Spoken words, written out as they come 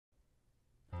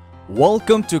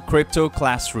Welcome to Crypto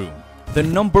Classroom, the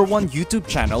 #1 YouTube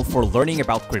channel for learning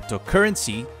about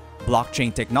cryptocurrency,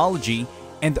 blockchain technology,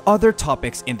 and other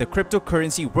topics in the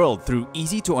cryptocurrency world through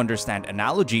easy-to-understand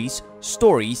analogies,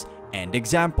 stories, and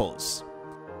examples.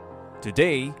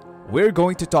 Today, we're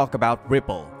going to talk about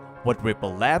Ripple, what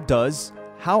Ripple Lab does,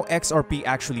 how XRP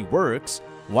actually works,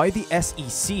 why the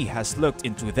SEC has looked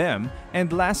into them,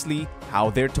 and lastly,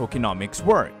 how their tokenomics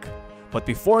work. But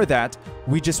before that,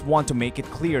 we just want to make it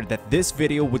clear that this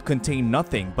video would contain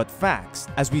nothing but facts,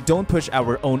 as we don't push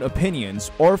our own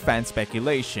opinions or fan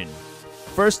speculation.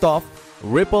 First off,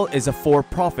 Ripple is a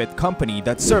for-profit company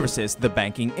that services the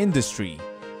banking industry.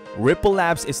 Ripple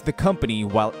Labs is the company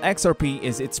while XRP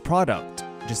is its product,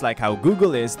 just like how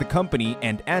Google is the company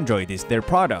and Android is their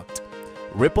product.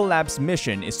 Ripple Labs'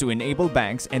 mission is to enable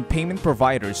banks and payment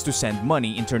providers to send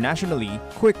money internationally,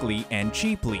 quickly, and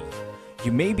cheaply.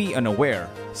 You may be unaware,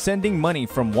 sending money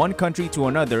from one country to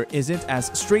another isn't as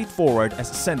straightforward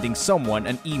as sending someone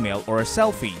an email or a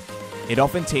selfie. It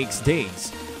often takes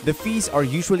days. The fees are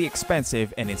usually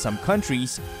expensive, and in some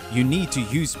countries, you need to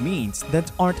use means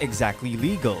that aren't exactly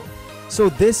legal. So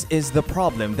this is the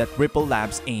problem that Ripple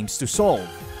Labs aims to solve.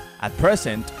 At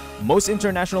present, most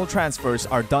international transfers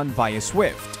are done via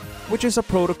SWIFT, which is a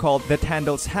protocol that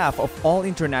handles half of all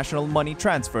international money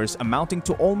transfers, amounting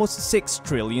to almost $6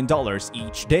 trillion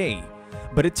each day.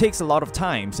 But it takes a lot of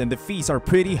time, and the fees are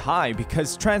pretty high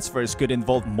because transfers could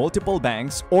involve multiple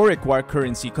banks or require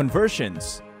currency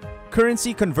conversions.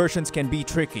 Currency conversions can be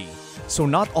tricky, so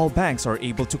not all banks are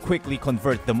able to quickly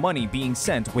convert the money being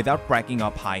sent without racking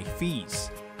up high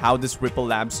fees. How does Ripple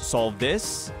Labs solve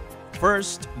this?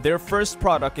 First, their first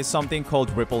product is something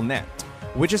called RippleNet,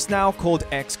 which is now called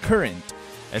Xcurrent.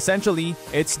 Essentially,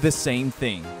 it's the same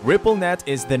thing. RippleNet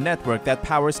is the network that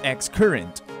powers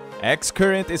Xcurrent.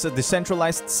 Xcurrent is a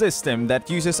decentralized system that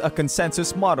uses a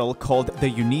consensus model called the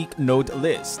unique node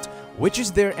list, which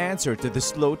is their answer to the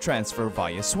slow transfer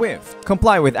via SWIFT.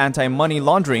 Comply with anti-money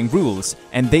laundering rules,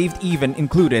 and they've even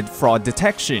included fraud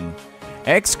detection.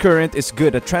 Xcurrent is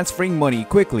good at transferring money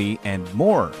quickly and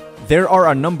more. There are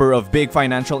a number of big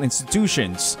financial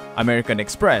institutions. American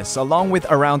Express, along with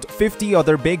around 50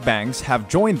 other big banks, have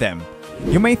joined them.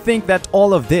 You may think that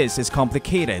all of this is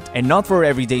complicated and not for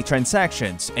everyday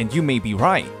transactions, and you may be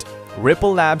right.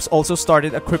 Ripple Labs also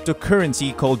started a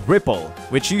cryptocurrency called Ripple,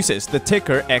 which uses the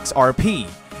ticker XRP.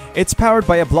 It's powered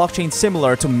by a blockchain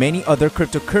similar to many other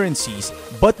cryptocurrencies,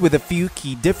 but with a few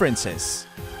key differences.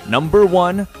 Number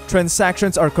 1,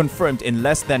 transactions are confirmed in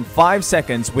less than 5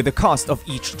 seconds, with the cost of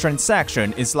each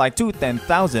transaction is like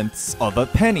 0.002 of a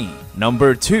penny.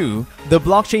 Number 2, the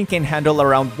blockchain can handle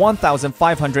around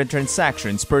 1,500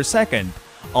 transactions per second,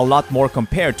 a lot more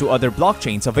compared to other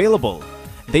blockchains available.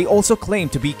 They also claim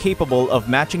to be capable of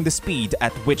matching the speed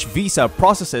at which Visa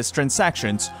processes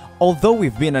transactions, although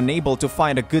we've been unable to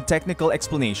find a good technical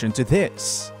explanation to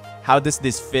this. How does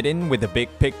this fit in with the big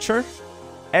picture?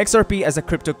 XRP as a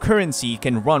cryptocurrency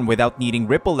can run without needing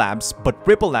Ripple Labs, but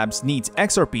Ripple Labs needs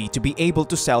XRP to be able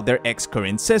to sell their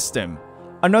Xcurrent system.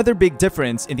 Another big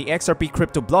difference in the XRP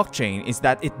crypto blockchain is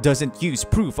that it doesn't use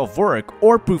proof of work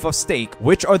or proof of stake,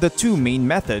 which are the two main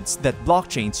methods that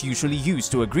blockchains usually use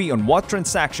to agree on what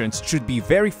transactions should be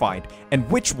verified and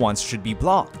which ones should be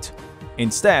blocked.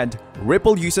 Instead,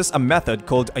 Ripple uses a method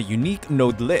called a unique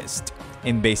node list.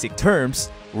 In basic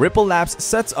terms, Ripple Labs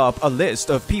sets up a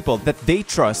list of people that they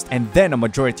trust, and then a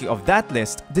majority of that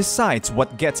list decides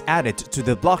what gets added to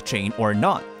the blockchain or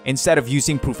not. Instead of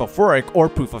using proof of work or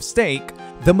proof of stake,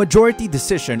 the majority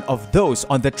decision of those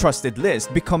on the trusted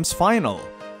list becomes final.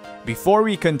 Before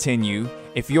we continue,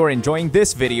 if you're enjoying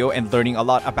this video and learning a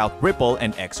lot about Ripple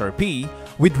and XRP,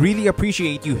 we'd really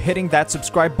appreciate you hitting that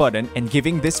subscribe button and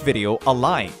giving this video a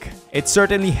like. It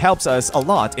certainly helps us a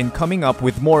lot in coming up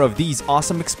with more of these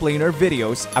awesome explainer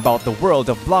videos about the world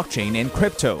of blockchain and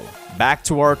crypto. Back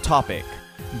to our topic.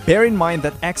 Bear in mind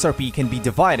that XRP can be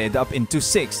divided up into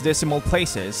 6 decimal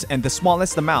places, and the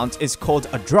smallest amount is called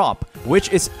a drop,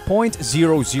 which is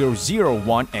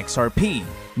 0.0001 XRP.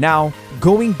 Now,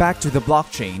 going back to the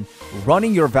blockchain,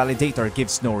 running your validator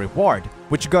gives no reward,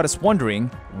 which got us wondering,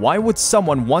 why would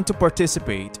someone want to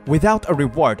participate without a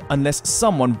reward unless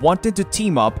someone wanted to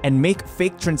team up and make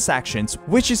fake transactions,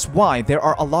 which is why there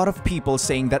are a lot of people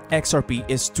saying that XRP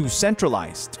is too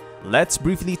centralized. Let's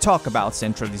briefly talk about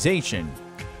centralization.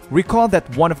 Recall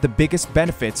that one of the biggest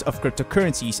benefits of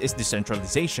cryptocurrencies is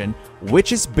decentralization,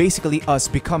 which is basically us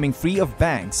becoming free of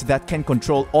banks that can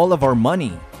control all of our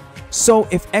money. So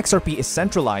if XRP is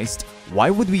centralized, why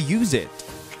would we use it?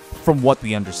 From what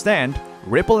we understand,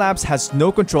 Ripple Labs has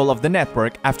no control of the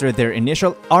network after their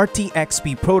initial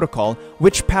RTXP protocol,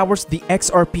 which powers the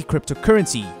XRP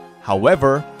cryptocurrency.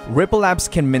 However, Ripple Labs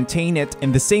can maintain it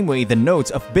in the same way the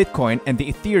nodes of Bitcoin and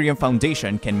the Ethereum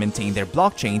Foundation can maintain their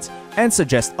blockchains and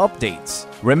suggest updates.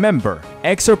 Remember,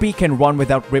 XRP can run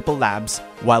without Ripple Labs,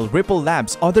 while Ripple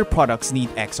Labs' other products need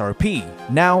XRP.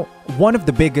 Now, one of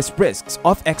the biggest risks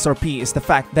of XRP is the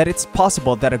fact that it's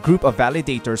possible that a group of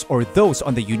validators or those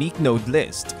on the unique node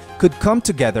list could come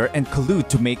together and collude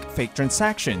to make fake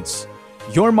transactions.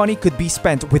 Your money could be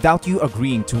spent without you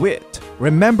agreeing to it.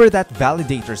 Remember that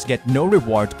validators get no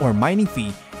reward or mining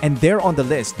fee, and they're on the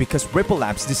list because Ripple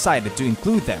Labs decided to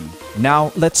include them.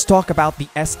 Now, let's talk about the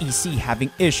SEC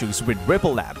having issues with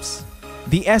Ripple Labs.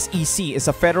 The SEC is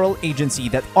a federal agency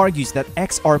that argues that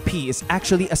XRP is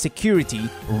actually a security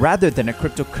rather than a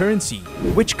cryptocurrency,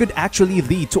 which could actually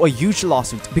lead to a huge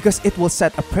lawsuit because it will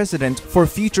set a precedent for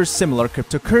future similar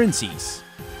cryptocurrencies.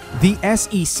 The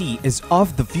SEC is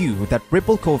of the view that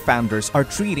Ripple co-founders are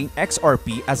treating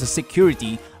XRP as a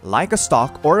security like a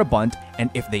stock or a bond,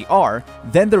 and if they are,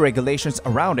 then the regulations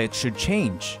around it should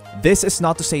change. This is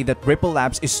not to say that Ripple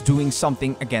Labs is doing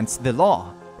something against the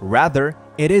law. Rather,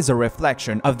 it is a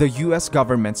reflection of the US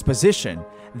government's position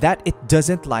that it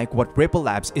doesn't like what Ripple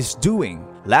Labs is doing.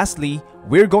 Lastly,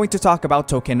 we're going to talk about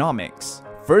tokenomics.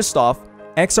 First off,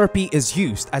 XRP is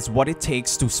used as what it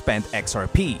takes to spend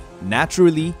XRP.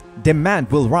 Naturally, demand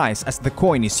will rise as the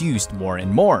coin is used more and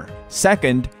more.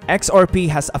 Second, XRP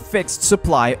has a fixed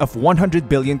supply of 100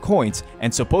 billion coins,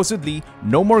 and supposedly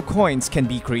no more coins can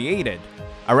be created.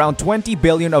 Around 20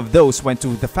 billion of those went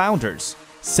to the founders,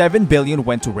 7 billion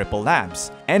went to Ripple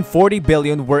Labs, and 40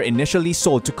 billion were initially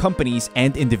sold to companies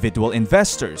and individual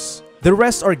investors. The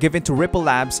rest are given to Ripple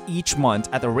Labs each month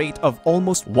at a rate of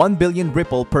almost 1 billion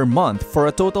Ripple per month for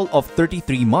a total of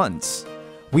 33 months.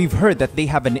 We've heard that they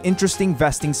have an interesting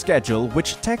vesting schedule,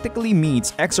 which technically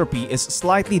means XRP is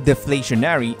slightly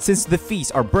deflationary since the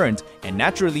fees are burnt, and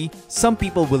naturally, some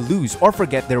people will lose or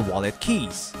forget their wallet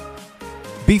keys.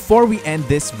 Before we end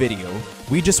this video,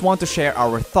 we just want to share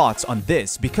our thoughts on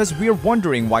this because we're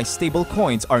wondering why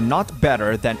stablecoins are not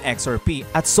better than XRP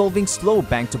at solving slow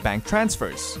bank-to-bank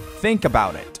transfers. Think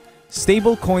about it.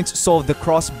 Stablecoins solve the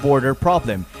cross-border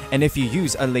problem, and if you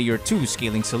use a Layer 2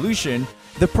 scaling solution,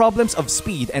 the problems of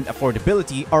speed and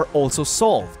affordability are also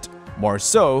solved. More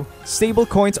so,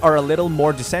 stablecoins are a little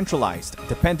more decentralized,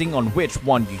 depending on which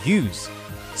one you use.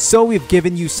 So we've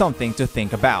given you something to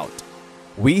think about.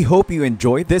 We hope you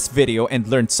enjoyed this video and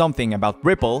learned something about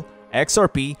Ripple,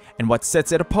 XRP, and what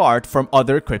sets it apart from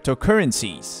other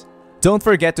cryptocurrencies. Don't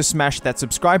forget to smash that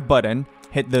subscribe button,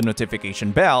 hit the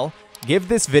notification bell, give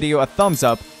this video a thumbs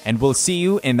up, and we'll see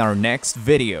you in our next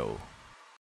video.